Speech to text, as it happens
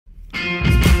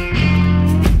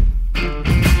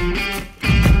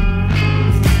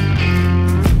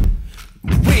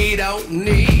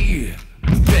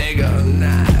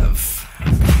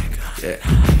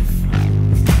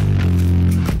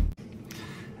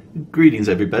Greetings,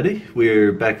 everybody.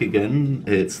 We're back again.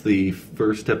 It's the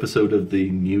first episode of the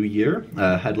new year.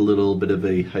 Had a little bit of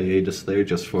a hiatus there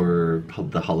just for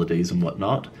the holidays and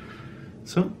whatnot.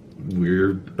 So,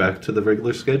 we're back to the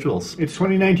regular schedules. It's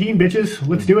 2019, bitches.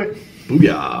 Let's do it.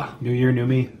 Booyah! New year, new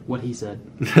me. What he said.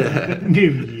 New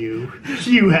you.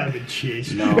 You haven't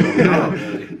changed. No, not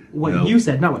really. What No. you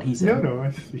said, not what he said.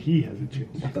 No, he hasn't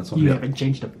changed. That's what You I'm haven't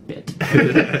changed a bit.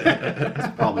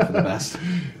 probably for the best.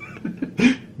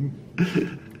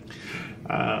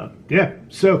 Yeah,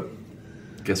 so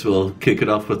Guess we'll kick it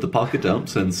off with the pocket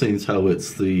dumps, and since how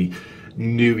it's the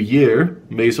new year,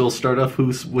 may as well start off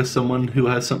with someone who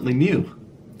has something new.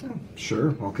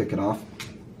 Sure, I'll kick it off.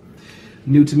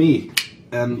 New to me,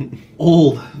 an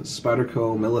old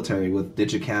Spyderco military with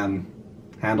Digicam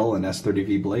handle and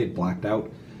S30V blade blacked out.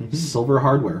 Silver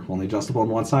hardware, only adjustable on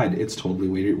one side. It's totally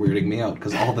weirding me out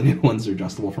because all the new ones are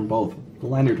adjustable from both. The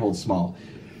lanyard holds small.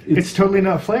 it's totally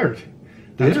not flared.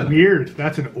 That's Yeah. weird.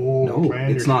 That's an old No,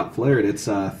 lanyard. it's not flared. It's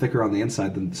thicker on the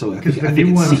inside than so. Because the I think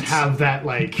new it ones seats. have that,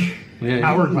 like, Yeah.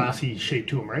 hourglassy shape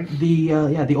to them, right?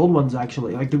 The old ones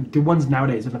actually, like the ones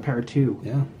nowadays in the Pair 2,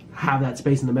 Yeah, have that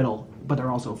space in the middle, but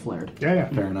they're also flared. Yeah.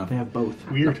 fair enough. They have both.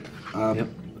 Weird. Yep.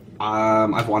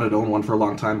 I've wanted to own one for a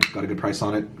long time. Got a good price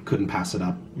on it. Couldn't pass it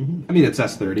up. I mean, it's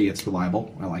S30. It's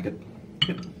reliable. I like it.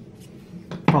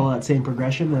 Follow that same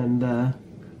progression, and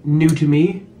new to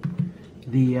me,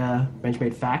 the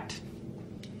Benchmade Fact.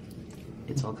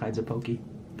 It's all kinds of pokey.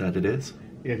 That it is.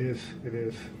 It is.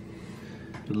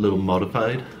 A little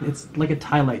modified. It's like a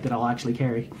tie light that I'll actually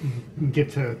carry. You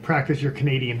get to practice your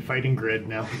Canadian fighting grid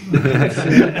now.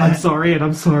 I'm sorry, and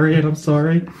I'm sorry, and I'm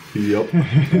sorry. Yep.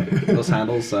 Those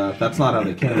handles. That's not how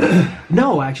they came.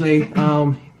 No, actually, I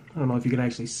don't know if you can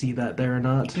actually see that there or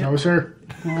not. No, sir.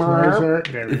 No, sir.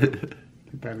 There we go.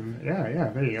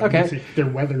 Yeah, there you go. Okay. You can see they're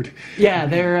weathered. Yeah,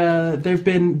 they've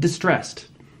been distressed,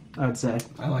 I would say.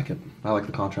 I like it. I like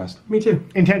the contrast. Me too.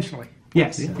 Intentionally.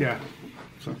 Yes. Yeah.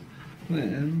 So.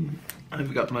 And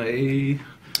I've got my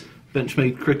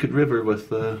Benchmade Cricket River with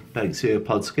the Banksia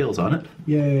pod scales on it.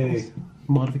 Yay!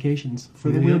 Modifications for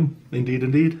the Yeah, win. Indeed,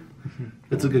 indeed.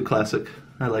 It's a good classic.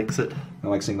 I likes it. I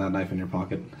like seeing that knife in your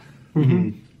pocket.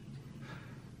 Mm-hmm.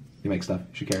 You make stuff.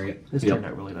 You should carry it. This Yep. turned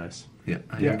out really nice. Yeah,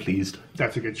 I Yeah. am pleased.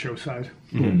 That's a good show side.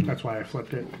 Mhm. That's why I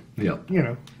flipped it. Yep. You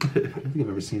know. I don't think I've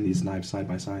ever seen these knives side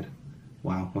by side.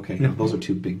 Wow. Okay. Yeah. Those are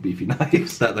two big beefy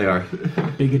knives. That they are.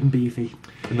 Big and beefy.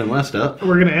 And then last up,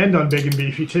 We're going to end on Big and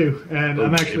Beefy, too. And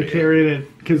I'm Okay, actually man. carrying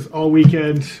it because all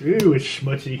weekend, ooh, it's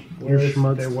schmutzy. Whereas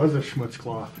schmutz. there was a schmutz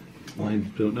cloth. I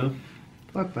don't know.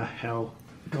 What the hell?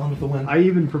 Gone with the wind. I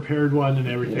even prepared one and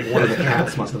everything. One of the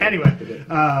cats must have. Anyway,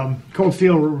 Cold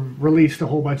Steel released a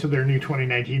whole bunch of their new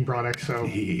 2019 products, so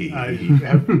I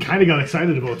have kind of got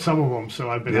excited about some of them. So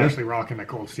I've been Yeah. actually rocking the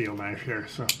Cold Steel knife here.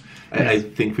 So I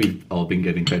think we've all been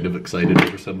getting kind of excited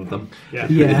over some of them. yeah,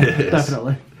 Yeah, Yes.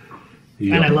 definitely.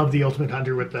 Yep. And I love the Ultimate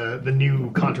Hunter with the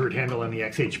new contoured handle and the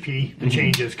XHP. The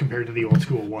changes compared to the old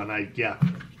school one.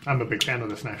 I'm a big fan of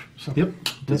this knife. So. Yep,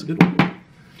 that's a good one.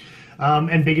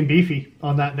 And Big and Beefy.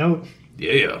 On that note,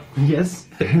 Yeah. Yes.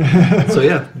 So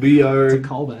yeah, we are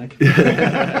Callback.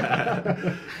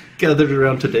 gathered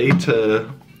around today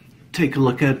to take a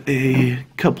look at a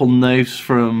couple knives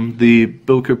from the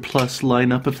Boker Plus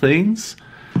lineup of things.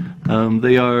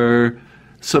 They are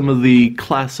some of the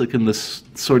classic in this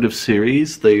sort of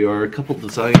series. They are a couple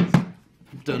designs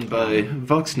done by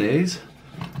Voxnaes.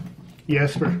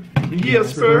 Jesper.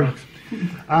 Jesper.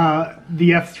 The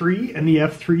F3 and the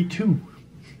F3-2.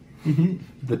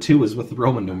 The 2 is with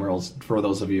Roman numerals, for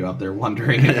those of you out there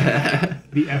wondering.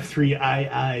 The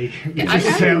F3II, which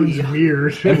just sounds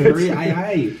weird.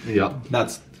 Aye. Yeah.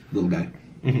 That's little guy.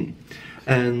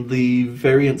 And the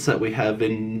variants that we have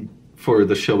in for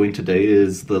the showing today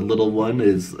is the little one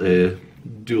is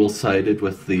dual-sided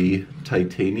with the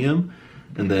titanium,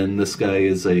 and then this guy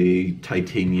is a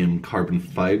titanium carbon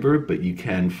fiber, but you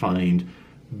can find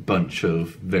a bunch of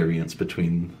variants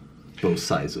between both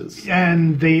sizes.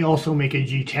 And they also make a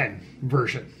G10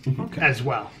 version Okay. as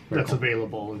well. Very That's cool.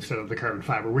 available instead of the carbon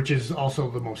fiber, which is also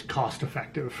the most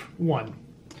cost-effective one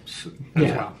as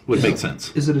Yeah. well. Would make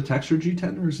sense. Is it a textured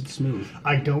G10 or is it smooth?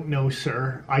 I don't know,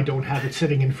 sir. I don't have it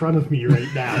sitting in front of me right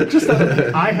now.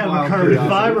 I have a wild carbon curiosity.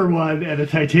 fiber one and a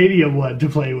titanium one to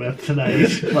play with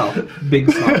tonight. Well,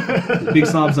 big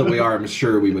snobs that we are, I'm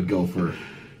sure we would go for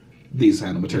these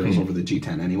handle materials over the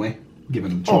G10 anyway,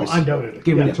 given the Oh, choice. undoubtedly.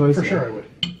 Given the choice, For yeah. sure I would.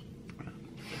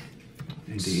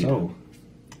 Indeed. So,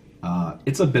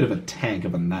 it's a bit of a tank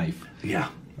of a knife. Yeah.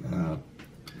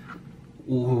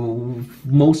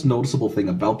 Most noticeable thing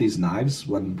about these knives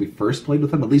when we first played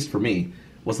with them, at least for me,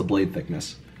 was the blade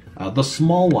thickness. The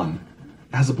small one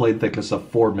has a blade thickness of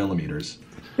 4 millimeters.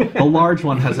 The large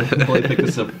one has a blade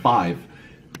thickness of 5.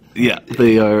 Yeah,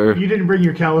 they are. You didn't bring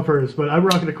your calipers, but I'm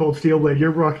rocking a cold steel blade.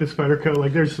 You're rocking a Spyderco.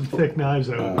 Like, there's some thick knives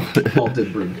out. Paul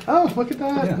did bring. Oh, look at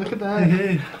that! Yeah. Look at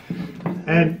that!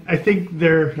 And I think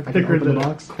they're thicker open the than a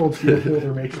box. cold steel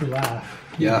holder makes me laugh.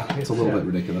 Yeah, it's a little bit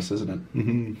ridiculous, isn't it?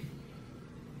 Mm-hmm.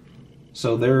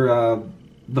 So they're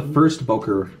the first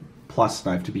Boker Plus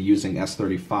knife to be using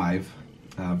S35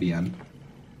 VN.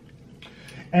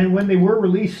 And when they were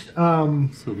released, So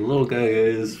the little guy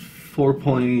is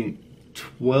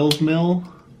 4.12 mil,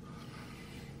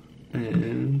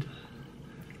 and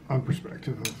on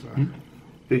perspective,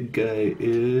 big guy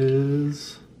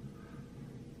is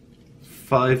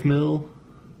 5 mil.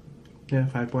 Yeah,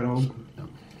 5.0.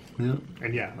 Yeah.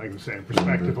 and yeah, like I was saying,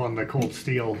 perspective on the cold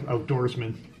steel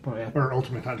outdoorsman Oh, yeah. or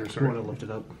ultimate hunter. I Sorry. want to lift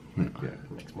it up. Yeah.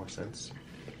 It makes more sense.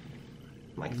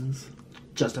 Like,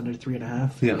 just under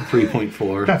 3.5. Yeah,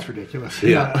 3.4. That's ridiculous.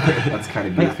 Yeah. That's kind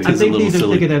of I goofy. It's a think little these are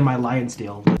silly. thicker than my lion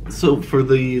steel. So for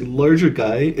the larger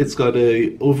guy, it's got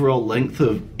a overall length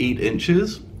of 8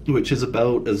 inches, which is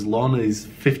about as long as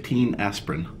 15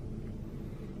 aspirin.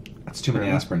 That's too many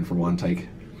aspirin for one take.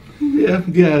 Yeah,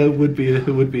 it would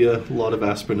be a lot of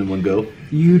aspirin in one go.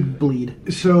 You'd bleed.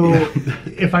 So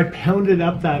if I pounded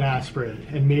up that aspirin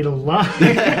and made a line,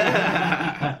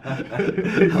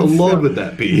 How long would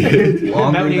that be?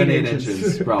 Longer About than 8 8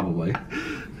 inches, probably.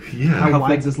 Yeah, How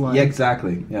wide's this line? Yeah,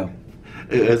 exactly. Yeah.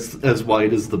 as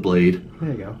wide as the blade.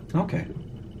 There you go. Okay.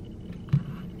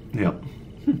 Yep.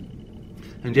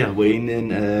 And yeah, weighing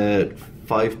in at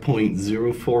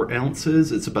 5.04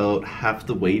 ounces, it's about half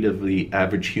the weight of the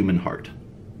average human heart.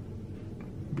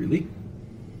 Really?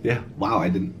 Yeah. Wow, I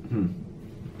didn't.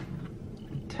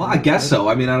 Well, I guess so.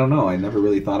 I mean, I don't know. I never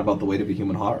really thought about the weight of a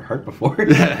human heart before.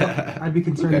 I'd be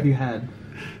concerned Okay. if you had.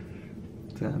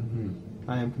 Hmm.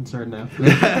 I am concerned now.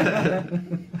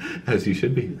 As you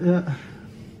should be. Yeah.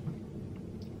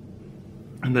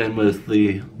 And then with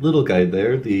the little guy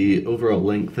there, the overall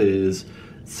length is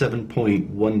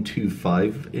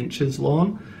 7.125 inches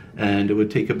long, and it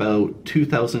would take about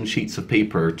 2,000 sheets of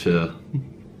paper to,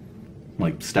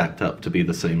 like, stacked up to be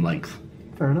the same length.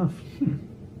 Fair enough.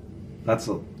 That's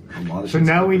a lot of so shit.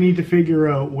 now we need to figure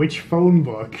out which phone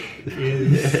book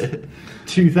is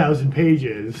 2,000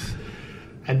 pages,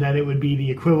 and then it would be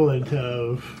the equivalent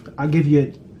of. I'll give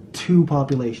you 2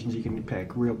 populations you can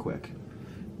pick real quick.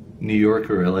 New York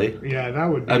or LA? Yeah, that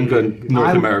would be. I'm going North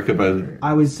I- America, but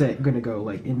I was going to go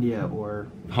like India or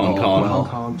Hong Oh, Kong. well. Hong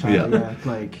Kong, China. Yeah. Yeah,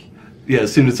 like Yeah,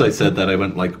 as soon as I said that, I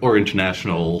went like, or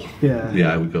international. Yeah.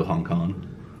 Yeah, I would go Hong Kong.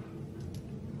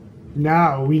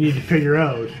 Now we need to figure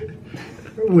out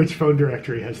which phone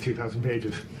directory has 2,000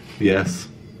 pages. Yes.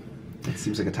 It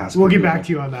seems like a task. We'll for get Google. back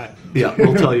to you on that. Yeah,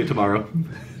 I'll tell you tomorrow.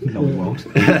 No, we won't.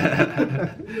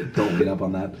 Don't wait up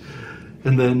on that.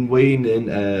 And then weighing in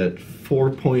at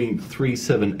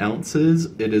 4.37 ounces,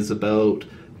 it is about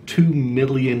 2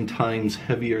 million times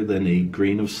heavier than a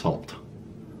grain of salt.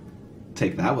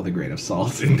 Take that with a grain of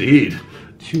salt. Indeed.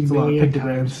 2 It's a lot of million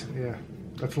pictograms. times. Yeah,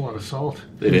 that's a lot of salt.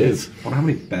 It is. I wonder how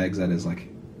many bags that is. Like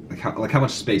how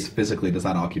much space physically does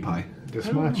that occupy? This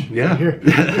much. Yeah. Here.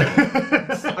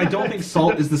 I don't think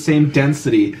salt is the same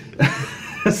density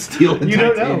as steel and You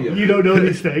don't know. titanium. You don't know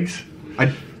these things. All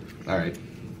right.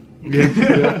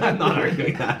 I'm not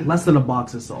arguing that. less than a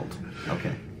box of salt.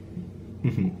 Okay.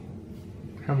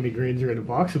 How many grains are in a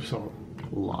box of salt?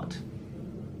 A lot.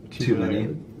 Too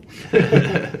many.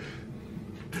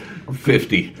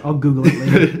 50. I'll Google it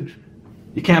later.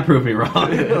 You can't prove me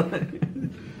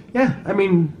wrong. Yeah, I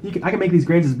mean, I can make these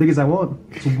grains as big as I want.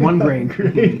 It's 1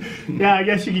 grain. Yeah, I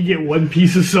guess you could get one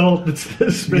piece of salt that's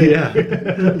this big. Yeah.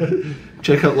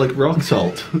 Check out like rock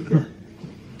salt.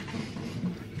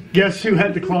 Guess who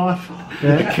had the cloth?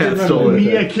 Yeah. Cat stole it.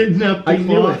 Mia kidnapped the I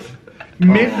knew cloth.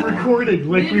 Mid-recorded,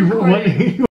 like we were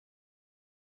wanting.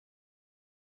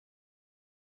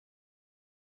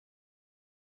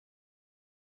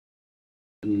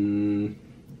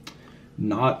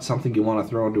 Not something you want to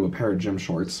throw into a pair of gym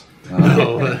shorts.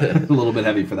 A little bit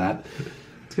heavy for that.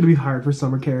 It's going to be hard for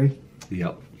summer carry.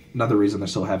 Yep. Another reason they're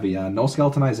so heavy, no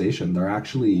skeletonization. They're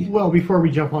actually... Well, before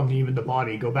we jump on even the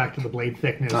body, go back to the blade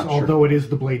thickness. Ah, sure. Although it is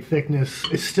the blade thickness,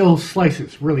 it still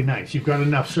slices really nice. You've got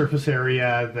enough surface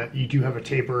area that you do have a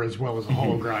taper as well as a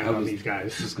hollow grind on these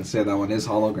guys. I was going to say that one is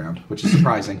hollow ground, which is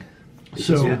surprising.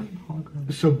 So, Yeah.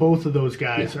 so both of those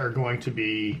guys are going to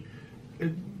be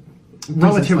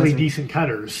relatively slicing. decent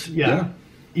cutters. Yeah.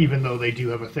 even though they do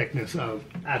have a thickness of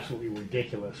absolutely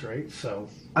ridiculous, right? So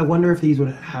I wonder if these would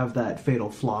have that fatal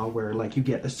flaw where, like, you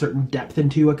get a certain depth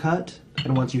into a cut,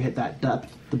 and once you hit that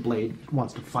depth, the blade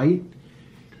wants to fight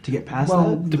to get past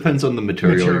that. Depends on the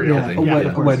material. Material, you're using.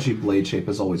 yeah. A wedgie blade shape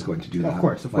is always going to do that. Of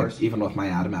course. Even with my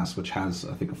Adamas, which has,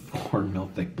 I think, a 4 mil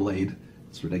thick blade,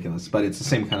 it's ridiculous. But it's the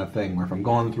same kind of thing, where if I'm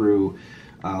going through,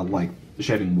 like,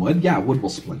 shaving wood, wood will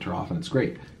splinter off, and it's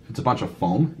great. If it's a bunch of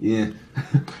foam,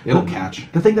 it'll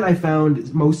catch. The thing that I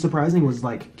found most surprising was,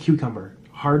 like, cucumber.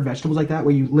 Hard vegetables like that,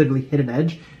 where you literally hit an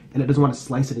edge, and it doesn't want to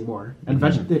slice anymore. And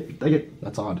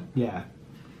That's odd. yeah.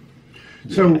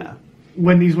 So Yeah.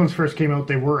 when these ones first came out,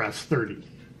 they were S30,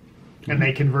 and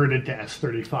they converted to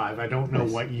S35. I don't know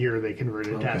what year they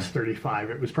converted to S35.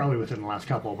 It was probably within the last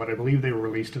couple, but I believe they were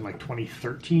released in like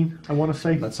 2013. I want to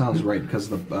say. That sounds right, because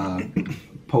the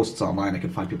posts online, I can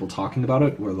find people talking about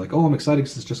it, where like, oh, I'm excited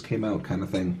because this just came out, kind of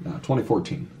thing.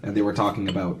 2014, and they were talking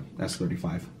about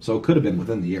S35. So it could have been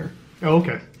within the year. Oh,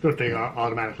 okay. But they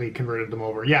automatically converted them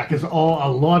over. Yeah, because a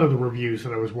lot of the reviews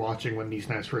that I was watching when these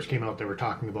knives first came out, they were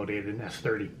talking about it in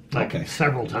S30, like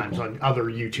several times on other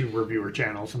YouTube reviewer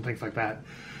channels and things like that.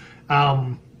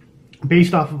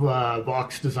 Based off of a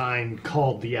Vox design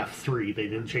called the F3, they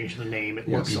didn't change the name. It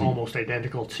looks almost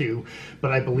identical too,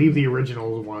 but I believe the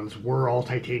original ones were all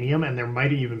titanium, and there might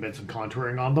have even been some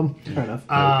contouring on them. Fair enough.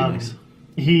 That would be nice.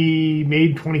 He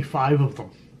made 25 of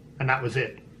them, and that was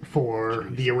it for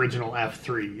the original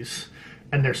F3s.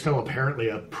 And they're still apparently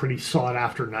a pretty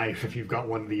sought-after knife if you've got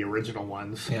one of the original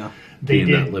ones. Yeah. Being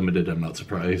that limited, I'm not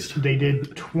surprised. They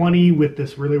did 20 with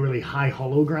this really, really high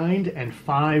hollow grind and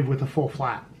 5 with a full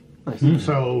flat. Nice.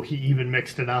 So he even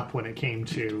mixed it up when it came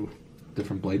to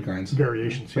Different blade grinds.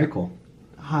 variations. Very cool.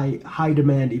 High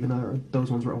demand, even though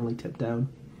those ones were only tipped down.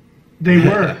 They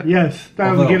were, yes.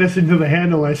 That will get us into the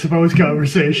handle, I suppose,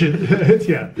 conversation.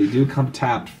 Yeah. They do come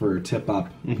tapped for tip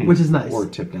up, Which is nice. or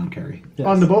tip down carry. Yes.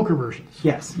 On the Boker versions.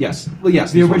 Yes. Yes. Well,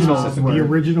 yes. The these ones originals are- were- The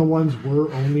original ones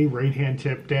were only right-hand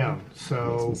tip down. Makes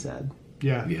So, me sad.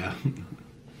 yeah. Yeah.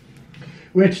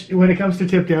 Which, when it comes to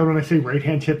tip down, when I say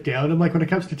right-hand tip down, I'm like, when it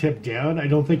comes to tip down, I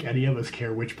don't think any of us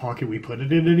care which pocket we put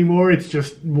it in anymore. It's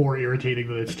just more irritating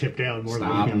that it's tipped down more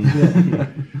Stop.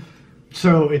 than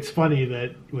So it's funny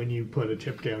that when you put a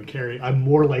tip down carry, I'm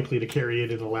more likely to carry it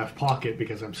in the left pocket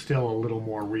because I'm still a little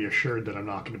more reassured that I'm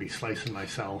not going to be slicing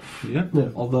myself Yeah.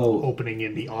 Although, opening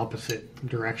in the opposite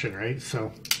direction, right?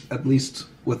 So, at least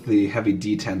with the heavy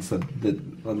detents that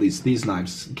at least these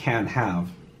knives can have,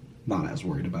 not as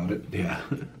worried about it. Yeah.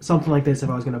 Something like this, if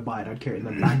I was going to buy it, I'd carry it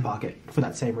in the back pocket for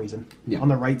that same reason. Yeah. On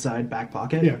the right side, back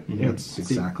pocket. Yeah. That's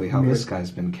exactly how this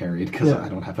guy's been carried, because Yeah. I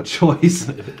don't have a choice.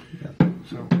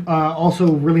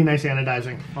 also really nice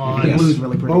anodizing on Yes. Blue's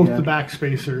really pretty, both yeah. the back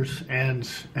spacers, and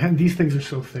these things are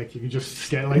so thick you can just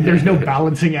stand like there's no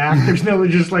balancing act. There's no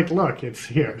just like look, it's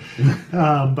here.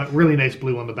 But really nice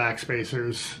blue on the back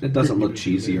spacers. It doesn't look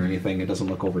cheesy or anything. It doesn't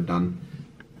look overdone.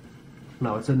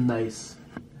 No, it's a nice.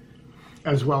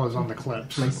 As well as on the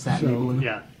clips. Nice satin blue.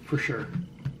 Yeah, for sure.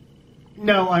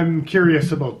 Now, I'm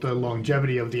curious about the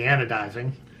longevity of the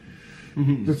anodizing.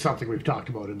 It's something we've talked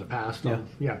about in the past. Yeah.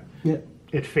 Yeah.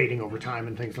 It fading over time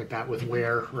and things like that with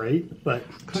wear, right? But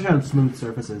Especially on smooth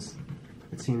surfaces.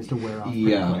 It seems to wear off pretty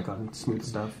Yeah. quick on smooth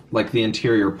stuff. Like the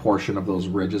interior portion of those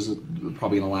ridges is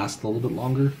probably going to last a little bit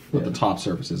longer, but Yeah. the top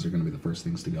surfaces are going to be the first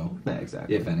things to go, Yeah,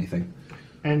 exactly. if anything.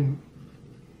 and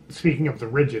speaking of the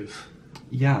ridges,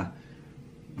 Yeah.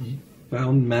 You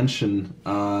found mention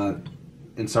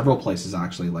in several places,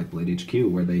 actually, like Blade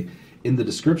HQ, where they, in the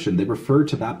description, they refer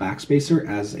to that backspacer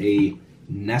as a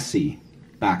Nessie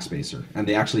backspacer, and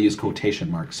they actually use quotation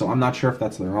marks. So I'm not sure if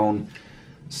that's their own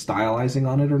stylizing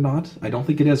on it or not. I don't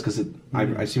think it is, because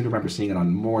I seem to remember seeing it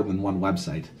on more than one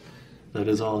website. That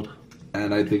is odd.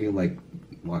 And I'm thinking, like,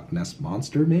 Loch Ness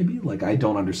Monster, maybe? Like, I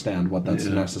don't understand what that's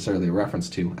necessarily a reference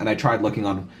to. And I tried looking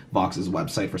on Vox's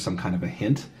website for some kind of a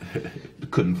hint.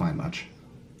 Couldn't find much.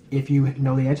 If you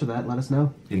know the answer to that, let us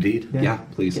know. Indeed. Yeah,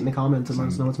 please. Get in the comments and let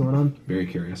us know what's going on. Very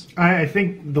curious. I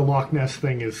think the Loch Ness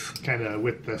thing is kind of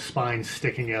with the spine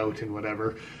sticking out and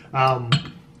whatever.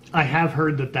 I have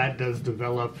heard that does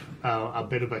develop a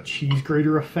bit of a cheese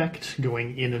grater effect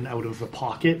going in and out of the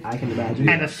pocket. I can imagine.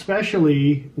 And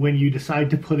especially when you decide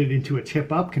to put it into a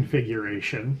tip-up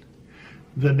configuration,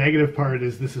 the negative part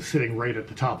is this is sitting right at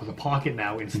the top of the pocket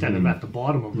now instead of at the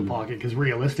bottom of the pocket, because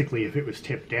realistically, if it was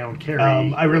tipped down carry...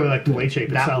 I really like the blade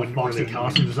shape itself. Boxing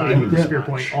awesome design with the spear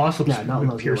point. Awesome those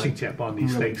are piercing like tip on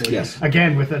these really things. big. Yes.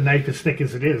 Again, with a knife as thick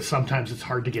as it is, sometimes it's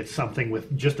hard to get something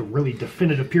with just a really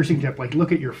definitive piercing tip. Like,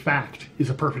 look at your Fact is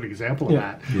a perfect example of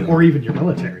that. Or even your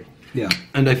military. Yeah.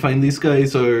 And I find these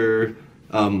guys are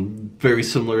Very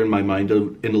similar in my mind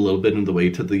in a little bit in the way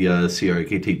to the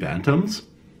CRKT Bantams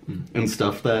and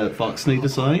stuff that Voxnaes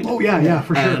designed. Oh yeah,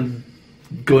 for sure. And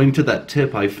going to that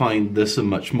tip, I find this a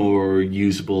much more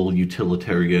usable,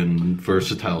 utilitarian,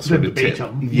 versatile sort of tip.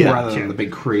 Yeah. Rather than the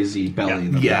big crazy belly.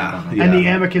 that they have on it. Yeah. And the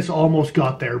Amicus almost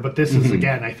got there, but this is,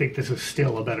 again, I think this is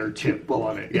still a better tip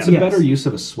on it. It's Yeah. a better use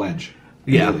of a swedge.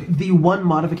 Yeah. really. The one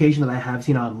modification that I have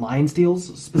seen on line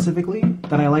steels specifically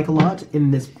that I like a lot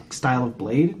in this style of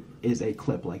blade is a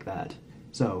clip like that.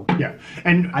 So Yeah,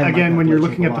 and I like again, that when you're blade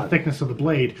looking shape at a the lot. thickness of the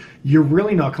blade, you're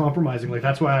really not compromising. Like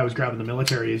that's why I was grabbing the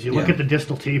military. Is you look Yeah. at the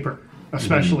distal taper,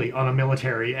 especially on a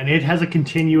military, and it has a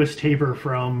continuous taper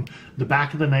from the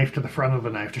back of the knife to the front of the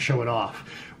knife to show it off.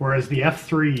 Whereas the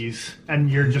F3s, and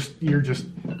you're just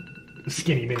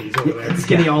skinny minis over there.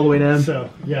 skinny all the way down. So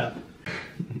yeah.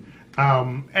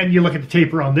 And you look at the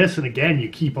taper on this, and again, you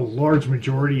keep a large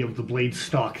majority of the blade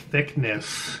stock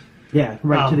thickness Yeah,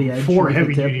 right to the edge. for with the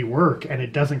heavy tip. duty work, and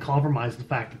it doesn't compromise the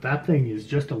fact that that thing is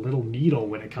just a little needle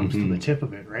when it comes to the tip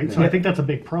of it, right? So I think that's a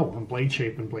big pro on blade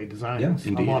shape and blade design. Yeah, a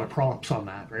indeed. lot of props on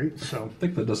that, right? So I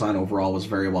think the design overall was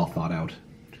very well thought out.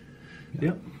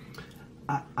 Yep.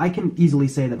 I can easily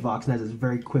say that Voxnaes is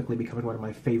very quickly becoming one of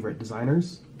my favorite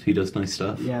designers. He does nice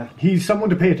stuff. Yeah. he's someone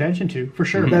to pay attention to for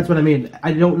sure. That's what I mean.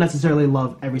 I don't necessarily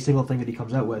love every single thing that he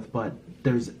comes out with, but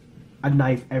there's a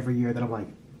knife every year that I'm like,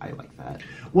 I like that.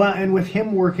 Well, and with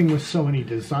him working with so many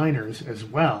designers as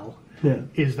well, Yeah.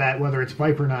 is that whether it's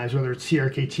Viper knives, whether it's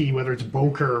CRKT, whether it's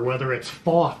Boker, whether it's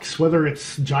Fox, whether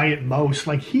it's Giant Mouse,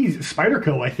 like he's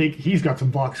Spyderco, I think he's got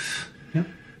some Fox.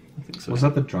 I think so. Was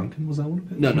that the Drunken? Was that one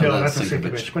of it? No, No, that's a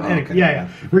Sinkovich. Sinkovich. But Oh, anyway, okay. yeah.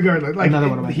 Regardless, like Another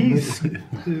one of my he's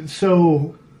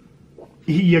so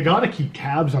you got to keep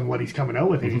tabs on what he's coming out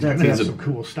with. He's going to have He's a- some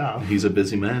cool stuff. He's a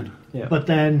busy man. Yeah. But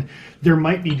then there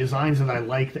might be designs that I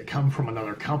like that come from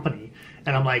another company,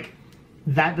 and I'm like,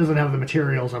 that doesn't have the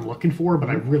materials I'm looking for, but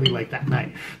I really like that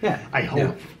knife. Yeah. I hope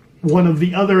Yeah. one of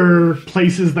the other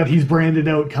places that he's branded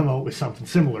out come out with something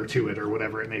similar to it, or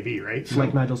whatever it may be, right? So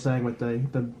Like Nigel's saying with the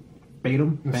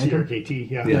Bantam. CRKT,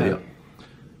 yeah. Yeah.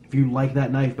 If you like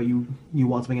that knife, but you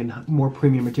want something in more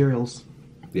premium materials,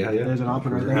 Yeah. there's an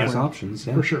option right there. There's for you. options,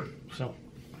 yeah. For sure. So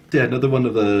Yeah, another one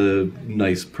of the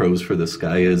nice pros for this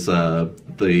guy is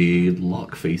the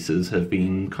lock faces have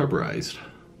been carburized.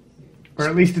 or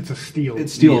at least it's a steel.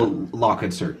 It's steel lock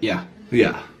insert, yeah.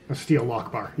 Yeah. A steel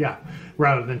lock bar, yeah,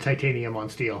 rather than titanium on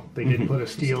steel. They did put a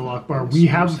steel lock bar. We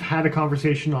have had a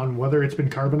conversation on whether it's been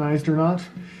carbonized or not,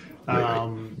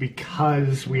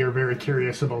 because we are very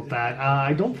curious about that.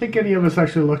 I don't think any of us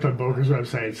actually looked on Boker's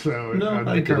website, so No, on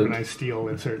I the didn't. carbonized steel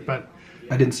insert, but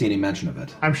I didn't see any mention of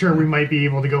it. I'm sure we might be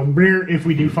able to go "Brr" if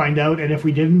we do find out, and if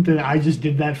we didn't, then I just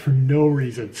did that for no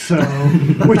reason. So,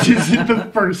 which isn't the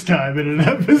first time in an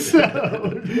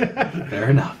episode. Fair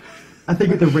enough. I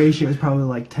think the ratio is probably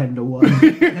like 10 to 1.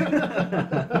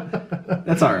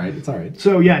 That's all right. It's all right.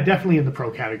 So yeah, definitely in the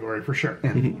pro category for sure.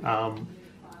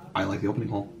 I like the opening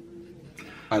hole.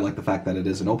 I like the fact that it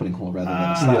is an opening hole rather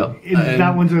than a slab.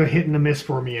 That one's a hit and a miss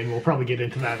for me, and we'll probably get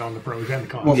into that on the pros and the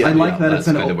cons. Well, I like that that's it's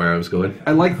an. kind of where I was going.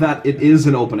 I like that it is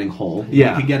an opening hole.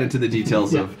 Yeah. We can get into the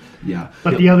details of. Yeah.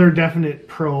 But the other definite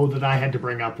pro that I had to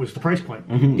bring up was the price point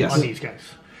Yes. on these guys.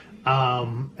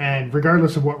 And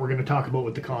regardless of what we're going to talk about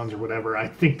with the cons or whatever, I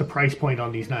think the price point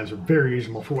on these knives are very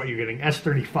reasonable for what you're getting.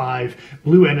 S35,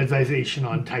 blue anodization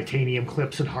on titanium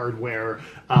clips and hardware,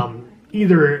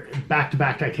 either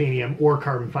back-to-back titanium or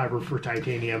carbon fiber for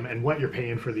titanium, and what you're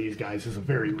paying for these guys is a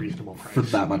very reasonable price. For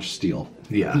that much steel.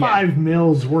 Yeah. 5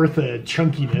 mils worth of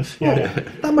chunkiness. Yeah.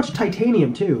 That much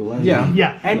titanium, too. Like, Yeah.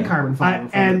 Yeah. And carbon fiber,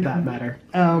 for and- that matter.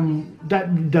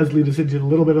 That does lead us into a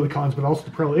little bit of the cons, but also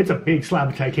the pro. It's a big slab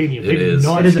of titanium. They It did is.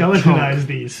 not It is a skeletonize chunk.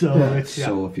 these, so it's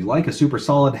So if you like a super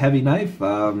solid heavy knife,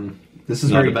 this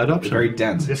is Not very a bad option. very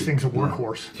dense. this thing's a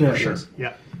workhorse Yeah, for it sure. is.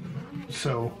 Yeah.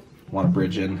 So Want to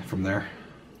bridge in from there?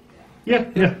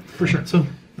 yeah, for sure. So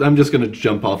I'm just going to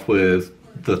jump off with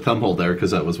the thumb hole there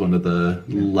because that was one of the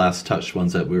last touched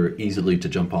ones that we were easily to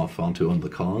jump off onto on the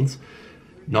cons.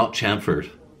 Not chamfered.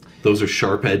 Those are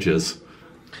sharp edges.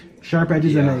 Sharp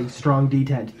edges Yeah. and a strong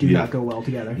detent do Yeah. not go well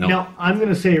together. No. Now I'm going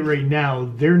to say it right now.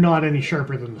 They're not any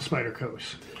sharper than the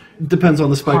Spyderco's. Depends on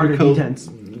the spider Harder coat,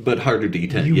 detents. but harder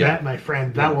detent. You yeah. bet, my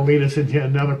friend. That will lead us into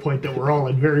another point that we're all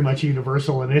in very much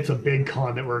universal, and it's a big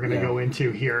con that we're going to Yeah. go into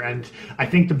here. And I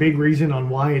think the big reason on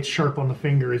why it's sharp on the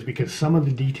finger is because some of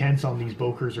the detents on these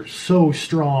Bokers are so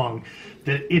strong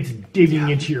that it's digging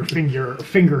into your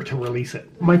finger to release it.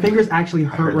 My fingers actually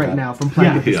hurt heard right that. now from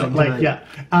playing with this Yeah. thing Like,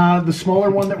 tonight. the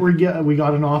smaller one that we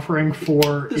got an offering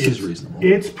for. This is reasonable.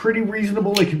 It's pretty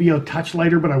reasonable. It could be a touch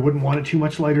lighter, but I wouldn't want it too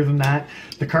much lighter than that.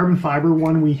 The carbon carbon fiber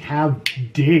one, we have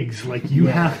digs. Like, you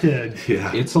have to...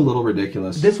 Yeah. It's a little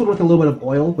ridiculous. This one with a little bit of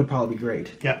oil would probably be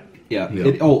great. Yeah. Yeah.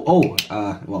 Yeah.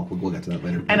 Well, we'll get to that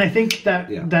later. And I think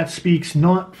that that speaks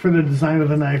not for the design of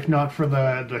the knife, not for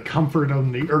the comfort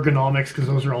and the ergonomics, because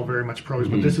those are all very much pros,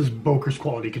 but this is Boker's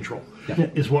quality control,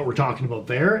 is what we're talking about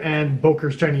there. And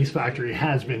Boker's Chinese factory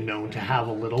has been known to have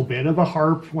a little bit of a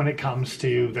harp when it comes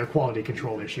to their quality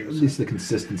control At issues. least the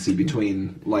consistency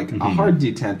between like a hard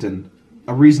detent and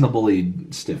a reasonably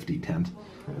stiff detent.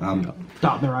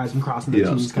 Dotting their I's and crossing their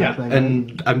T's kind of thing.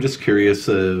 And I'm just curious,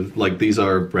 like these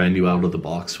are brand new out of the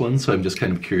box ones, so I'm just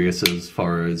kind of curious as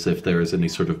far as if there is any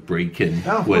sort of break-in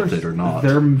of with course. it or not.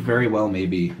 There very well may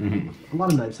be. A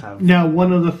lot of knives have. Now,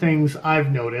 one of the things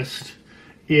I've noticed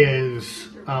is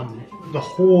the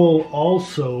hole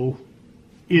also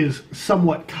is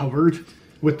somewhat covered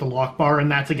with the lock bar, and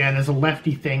that's again as a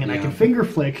lefty thing, and I can finger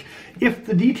flick. If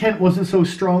the detent wasn't so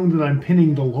strong that I'm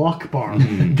pinning the lock bar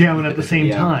down at the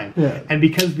same time, and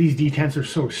because these detents are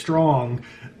so strong,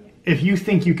 if you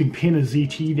think you can pin a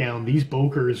ZT down, these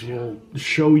Bokers will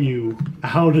show you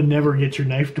how to never get your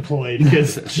knife deployed,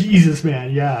 because Jesus,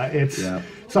 man, it's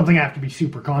something I have to be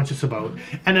super conscious about.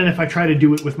 And then if I try to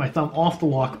do it with my thumb off the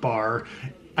lock bar,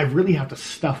 I really have to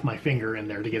stuff my finger in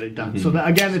there to get it done. So that,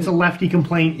 again, it's a lefty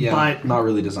complaint, but not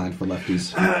really designed for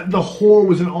lefties. the hole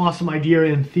was an awesome idea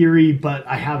in theory, but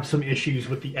I have some issues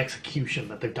with the execution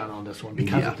that they've done on this one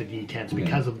because of the detents,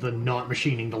 because of the not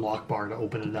machining the lock bar to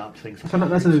open it up, things like So not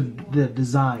necessarily the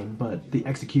design, but the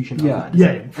execution of that.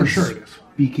 Yeah, for sure it is.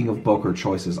 Speaking of Boker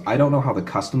choices, I don't know how the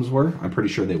customs were. I'm pretty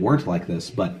sure they weren't like this,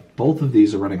 but both of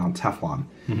these are running on Teflon.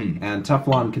 And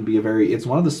Teflon can be it's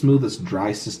one of the smoothest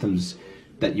dry systems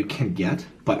that you can get,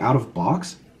 but out of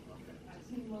box,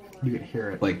 You can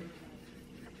hear it. like,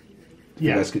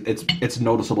 you guys it's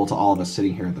noticeable to all of us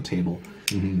sitting here at the table.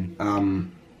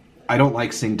 I don't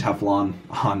like seeing Teflon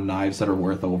on knives that are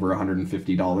worth over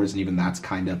 $150, and even that's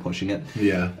kind of pushing it.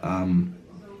 Yeah.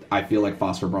 I feel like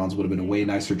phosphor bronze would have been a way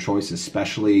nicer choice,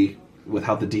 especially with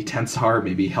how the detents are.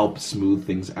 Maybe help smooth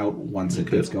things out once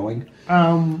it gets going.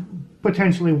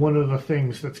 Potentially one of the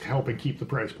things that's helping keep the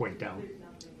price point down.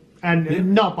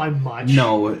 And not by much.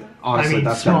 No, honestly, I mean,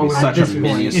 that's going to be smaller such a at this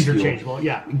point, minuscule.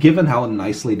 interchangeable, Given how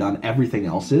nicely done everything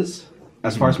else is,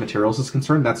 as far as materials is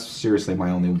concerned, that's seriously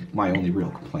my only real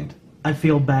complaint. I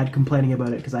feel bad complaining about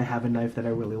it because I have a knife that I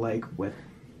really like with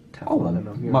Teflon. I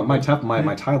don't know.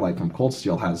 My tie light from Cold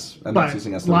Steel has, and But that's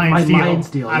using as the Lion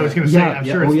Steel, I was going to say, I'm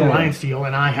sure it's the yeah. Lion Steel,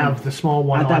 and I have the small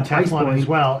one At on that price Teflon as point.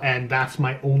 well, and that's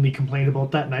my only complaint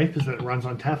about that knife is that it runs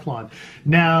on Teflon.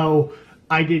 Now,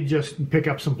 I did just pick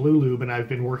up some blue lube, and I've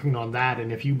been working on that,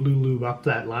 and if you blue lube up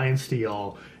that Lion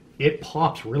Steel, it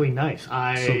pops really nice.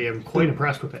 I am quite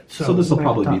impressed with it. So this will Right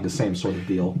probably on be top. the same sort of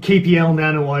deal. KPL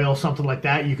nano oil, something like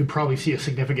that, you could probably see a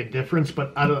significant difference,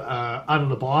 but out of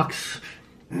the box,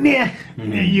 you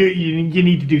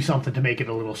need to do something to make it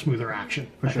a little smoother action.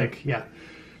 I think,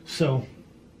 So,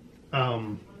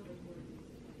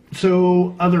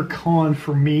 other con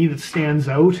for me that stands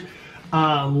out.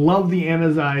 Love the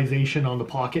anodization on the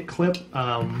pocket clip.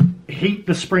 Hate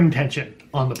the spring tension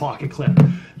on the pocket clip.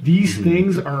 These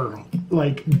things are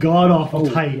like god awful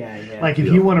tight. Like if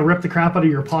you want to rip the crap out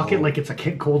of your pocket like it's a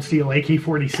Cold Steel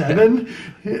AK-47,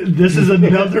 this is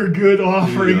another good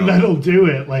offering that'll do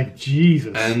it. Like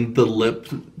Jesus. And the lip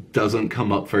doesn't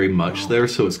come up very much there,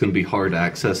 so it's going to be hard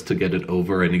access to get it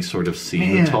over any sort of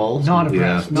seam at all. Not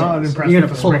impressed. Not impressed. You're with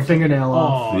gonna the pull a spring- fingernail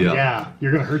off. Oh Yeah. yeah,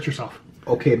 you're gonna hurt yourself.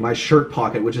 Okay, my shirt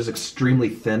pocket, which is extremely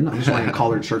thin. I'm just wearing a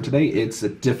collared shirt today. It's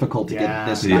difficult to get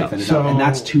this knife in and out, and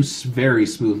that's two very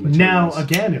smooth materials. Now,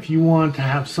 again, if you want to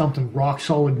have something rock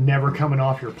solid never coming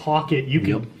off your pocket, you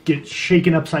can get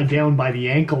shaken upside down by the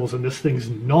ankles, and this thing's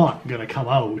not going to come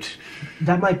out.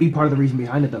 That might be part of the reason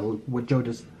behind it, though. What Joe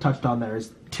just touched on there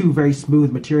is two very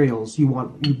smooth materials. You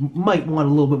might want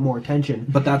a little bit more attention,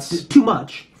 but that's too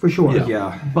much for sure.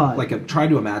 Yeah, but like try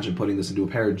to imagine putting this into a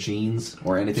pair of jeans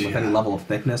or anything with any level of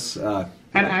thickness. And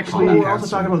actually, we're also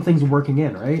talking about things working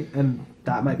in, right? And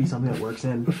that might be something that works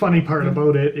in. The funny part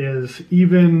about it is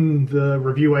even the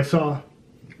review I saw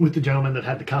with the gentleman that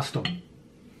had the custom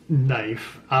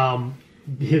knife,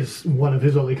 one of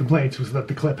his only complaints was that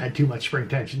the clip had too much spring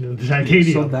tension in the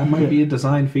titanium. So that might be a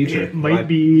design feature. It might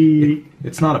be.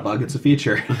 It's not a bug; it's a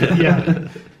feature. Yeah.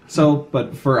 So,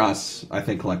 but for us, I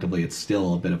think collectively, it's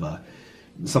still a bit of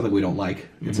something we don't like.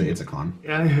 It's a con.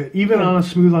 Even on a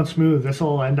smooth, this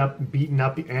will end up beating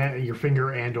up your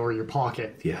finger and or your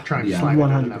pocket. Yeah. Trying to slide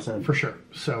 100%. for sure.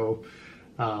 So,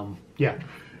 yeah.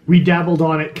 we dabbled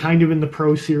on it kind of in the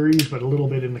Pro Series, but a little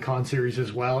bit in the Con Series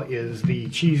as well, is the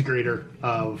cheese grater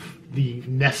of the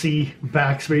Nessie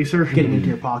backspacer. Getting into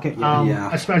your pocket. Yeah.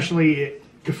 Especially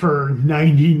for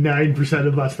 99%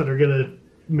 of us that are going to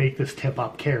make this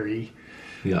tip-up carry.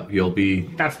 Yeah, you'll be...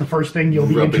 That's the first thing you'll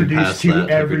be rubbing introduced past to that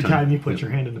every time you put your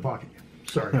hand in the pocket.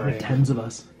 Sorry. There are tens of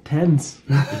us. Tens.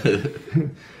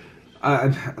 The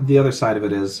other side of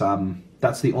it is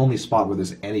that's the only spot where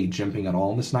there's any jimping at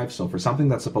all in this knife. So for something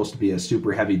that's supposed to be a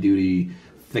super heavy-duty,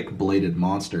 thick-bladed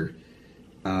monster,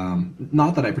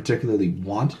 not that I particularly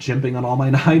want jimping on all my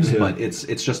knives, but it's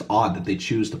just odd that they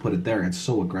choose to put it there and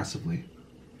so aggressively.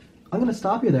 I'm going to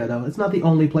stop you there, though. It's not the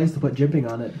only place to put jimping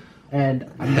on it. And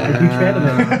I'm not a huge fan of it.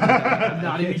 I'm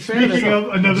not a huge fan of it. Speaking of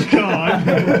another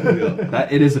con.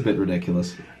 It is a bit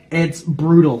ridiculous. It's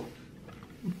brutal.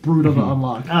 Brutal to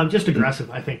unlock. Just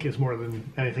aggressive, I think, is more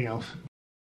than anything else.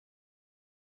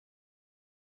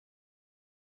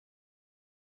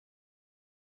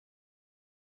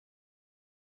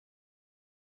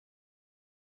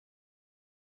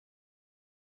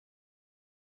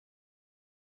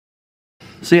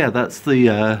 So yeah, that's the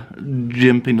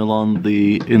jimping along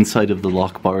the inside of the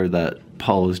lock bar that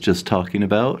Paul was just talking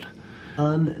about.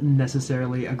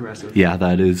 Unnecessarily aggressive. Yeah,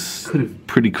 that is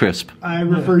pretty crisp. I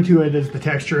refer to it as the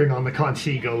texturing on the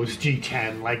Consigo's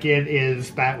G10. Like, it is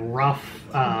that rough...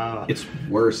 It's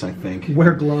worse, I think.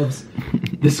 Wear gloves.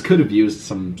 This could have used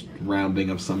some rounding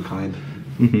of some kind.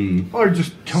 Or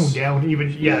just toned down,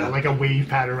 even, like a wave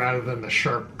pattern rather than the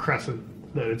sharp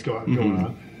crescent that it's going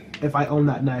on. If I owned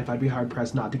that knife, I'd be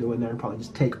hard-pressed not to go in there and probably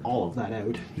just take all of that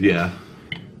out. Yeah.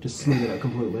 Just smooth it out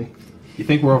completely. You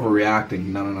think we're overreacting?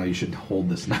 No, you should hold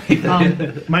this knife.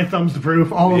 My thumb's the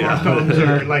proof. All of our thumbs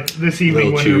are, like, this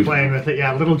evening when we were playing with it,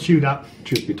 a little chewed up.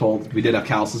 Truth be told, we did have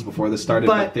calluses before this started,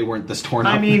 but they weren't this torn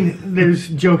up. I mean, there's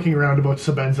joking around about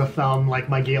Sabenza thumb, like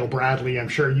my Gale Bradley. I'm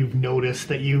sure you've noticed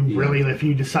that you really, if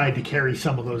you decide to carry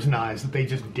some of those knives, that they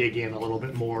just dig in a little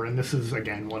bit more. And this is,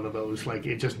 again, one of those, like,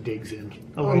 it just digs in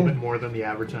a little bit more than the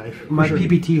average knife. My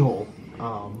PPT hole.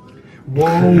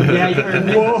 Whoa! Yeah, you heard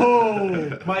me.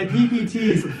 Whoa! My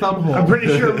PPT's thumb hole. I'm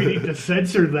pretty sure we need to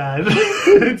censor that.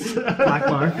 It's black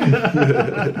bar.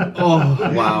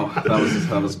 Oh wow,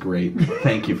 that was great.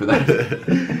 Thank you for that.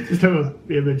 Just have an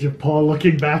image of Paul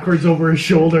looking backwards over his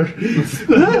shoulder.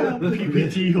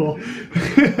 PPT hole.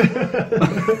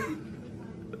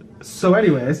 So,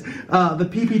 anyways, the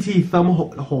PPT thumb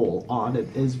hole on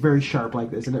it is very sharp like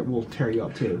this, and it will tear you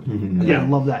up too. And I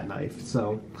love that knife.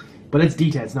 So. But its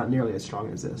D10, it's not nearly as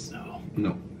strong as this.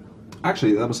 No.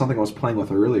 Actually, that was something I was playing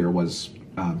with earlier, was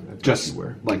just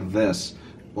like this.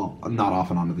 Well, not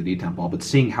often onto the D10 ball, but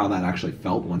seeing how that actually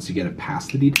felt once you get it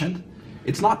past the D10.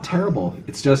 It's not terrible.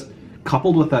 It's just,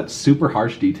 coupled with that super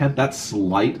harsh D10, that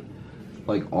slight,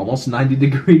 like, almost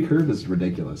 90-degree curve is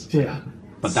ridiculous. Yeah.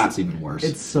 But that's even worse.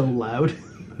 It's so loud.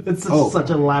 It's such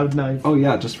a loud knife. Oh,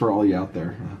 yeah, just for all you out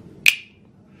there.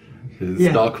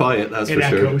 It's not quiet, that's for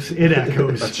sure. It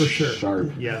echoes, That's for sure.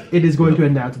 Sharp. Yeah. It is going to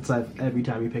announce itself every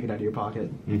time you pick it out of your pocket.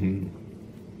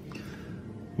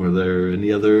 Were there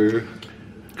any other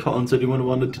cons anyone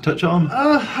wanted to touch on?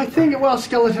 I think,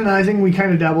 skeletonizing, we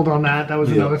kind of dabbled on that. That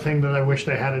was another thing that I wish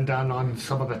they had done on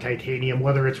some of the titanium,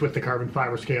 whether it's with the carbon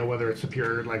fiber scale, whether it's the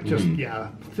pure, like, just,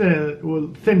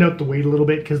 thinned out the weight a little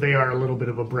bit, because they are a little bit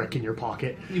of a brick in your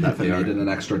pocket. Even if they needed an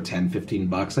extra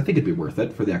 $10-15, I think it'd be worth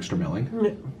it for the extra milling.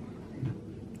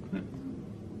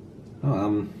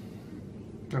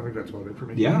 I think that's about it for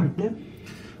me. Yeah.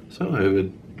 So I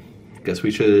would guess we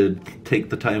should take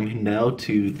the time now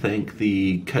to thank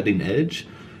the Cutting Edge,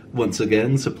 once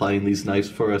again supplying these knives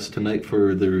for us tonight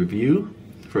for the review,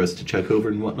 for us to check over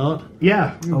and whatnot.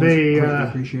 Yeah, they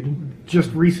appreciated.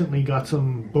 Just recently got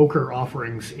some Boker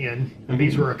offerings in, and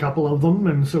these were a couple of them,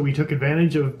 and so we took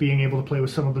advantage of being able to play with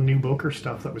some of the new Boker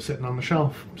stuff that was sitting on the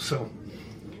shelf. So,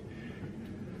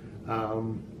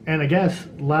 and I guess,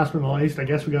 last but not least, I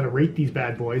guess we got to rate these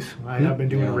bad boys. I have been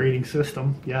doing a rating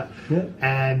system,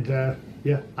 and I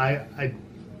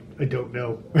don't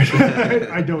know.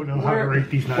 I don't know how to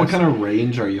rate these knives. What kind of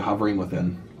range are you hovering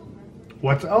within?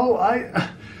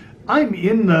 I'm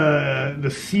in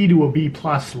the C to a B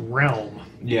plus realm.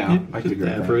 Yeah, I could agree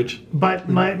with average. But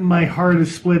my heart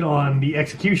is split on the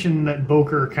execution that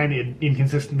Boker kind of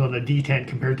inconsistent on the D10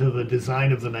 compared to the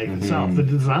design of the knife itself. The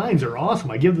designs are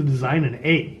awesome. I give the design an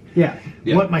A. Yeah.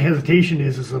 What my hesitation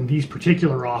is on these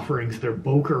particular offerings, they're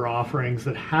Boker offerings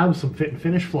that have some fit and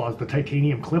finish flaws. The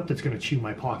titanium clip that's going to chew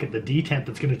my pocket, the D10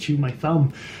 that's going to chew my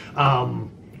thumb.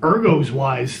 ergos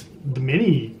wise, the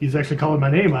Mini is actually calling my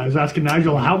name. I was asking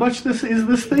Nigel how much this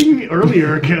thing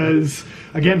earlier, because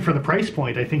again, for the price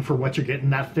point, I think for what you're getting,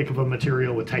 that thick of a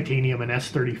material with titanium and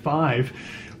S35,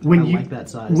 when you like that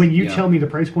size. when you tell me the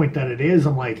price point that it is,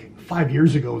 I'm like, 5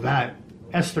 years ago that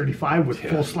S35 with Yeah.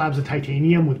 full slabs of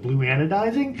titanium with blue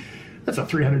anodizing, that's a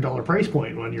 $300 price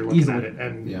point when you're looking Easily. at it,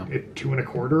 and Yeah. at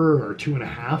 $2.25 or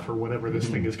 $2.50 or whatever this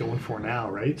thing is going for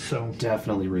now, right? So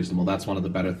Definitely reasonable. That's one of the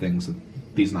better things that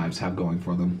these knives have going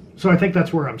for them. I think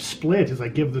that's where I'm split, is I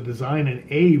give the design an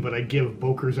A, but I give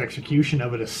Boker's execution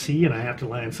of it a C, and I have to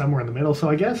land somewhere in the middle. So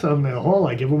I guess on the whole,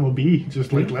 I give them a B.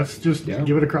 Just like, let's just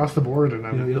give it across the board, and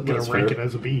I'm Yeah, going that's to rank fair. it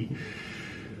as a B.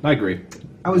 I agree.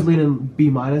 I was leaning B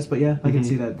minus, but yeah, I can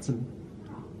see that.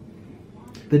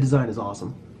 The design is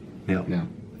awesome. Yeah. Yeah.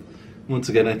 Once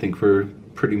again, I think we're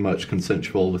pretty much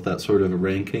consensual with that sort of a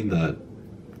ranking that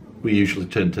we usually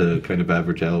tend to kind of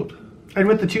average out. And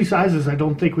with the two sizes, I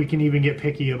don't think we can even get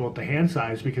picky about the hand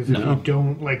size, because if No. you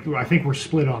don't, like, I think we're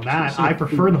split on that. I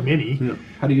prefer the Mini. Yeah.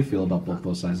 How do you feel about both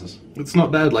those sizes? It's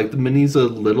not bad. Like, the Mini's a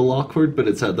little awkward, but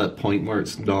it's at that point where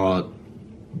it's not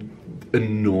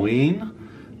annoying.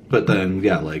 But then,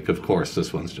 yeah, like, of course,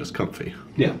 this one's just comfy.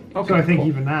 Yeah. Okay. So I think cool.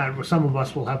 even that, well, some of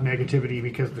us will have negativity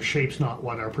because the shape's not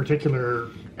what our particular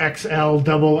XL,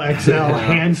 double XL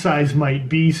hand size might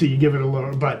be, so you give it a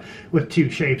lower. But with two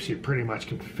shapes, you pretty much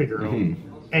can figure out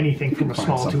anything from a find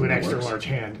small to something an that extra works. large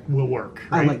hand will work.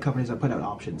 I Right? like companies that put out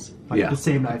options, like Yeah. the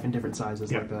same knife in different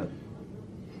sizes, Yeah. like that.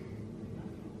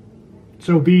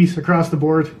 So B's across the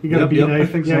board. You got a Yep, B yep, I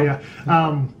knife. think Yeah,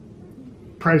 yeah.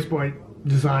 Price point,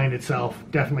 design itself,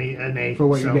 definitely an A. For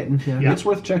what you're getting, yeah. It's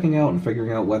worth checking out and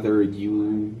figuring out whether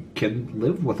you can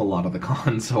live with a lot of the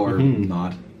cons or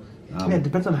not. Yeah, it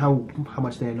depends on how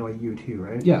much they annoy you too,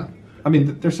 right? Yeah. I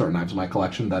mean, there's certain knives in my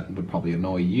collection that would probably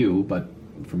annoy you, but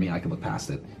for me, I can look past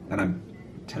it. And I'm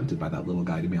tempted by that little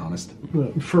guy, to be honest.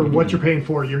 For what you're paying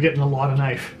for, you're getting a lot of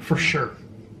knife, for sure.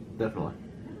 Definitely.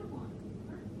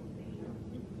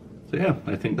 So, yeah,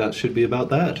 I think that should be about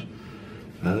that.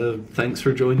 Thanks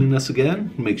for joining us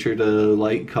again. Make sure to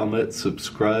like, comment,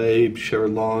 subscribe, share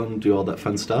along, do all that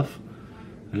fun stuff.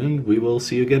 And we will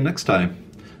see you again next time.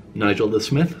 Nigel the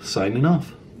Smith, signing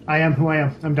off. I am who I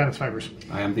am. I'm Dennis Fibers.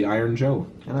 I am the Iron Joe.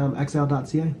 And I'm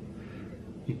XL.ca.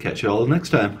 Catch you all next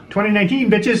time. 2019,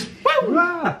 bitches.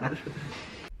 Woo!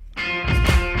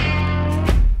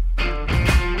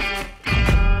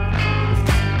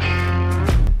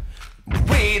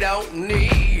 We don't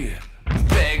need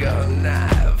bigger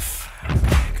knife.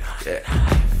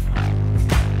 Yeah.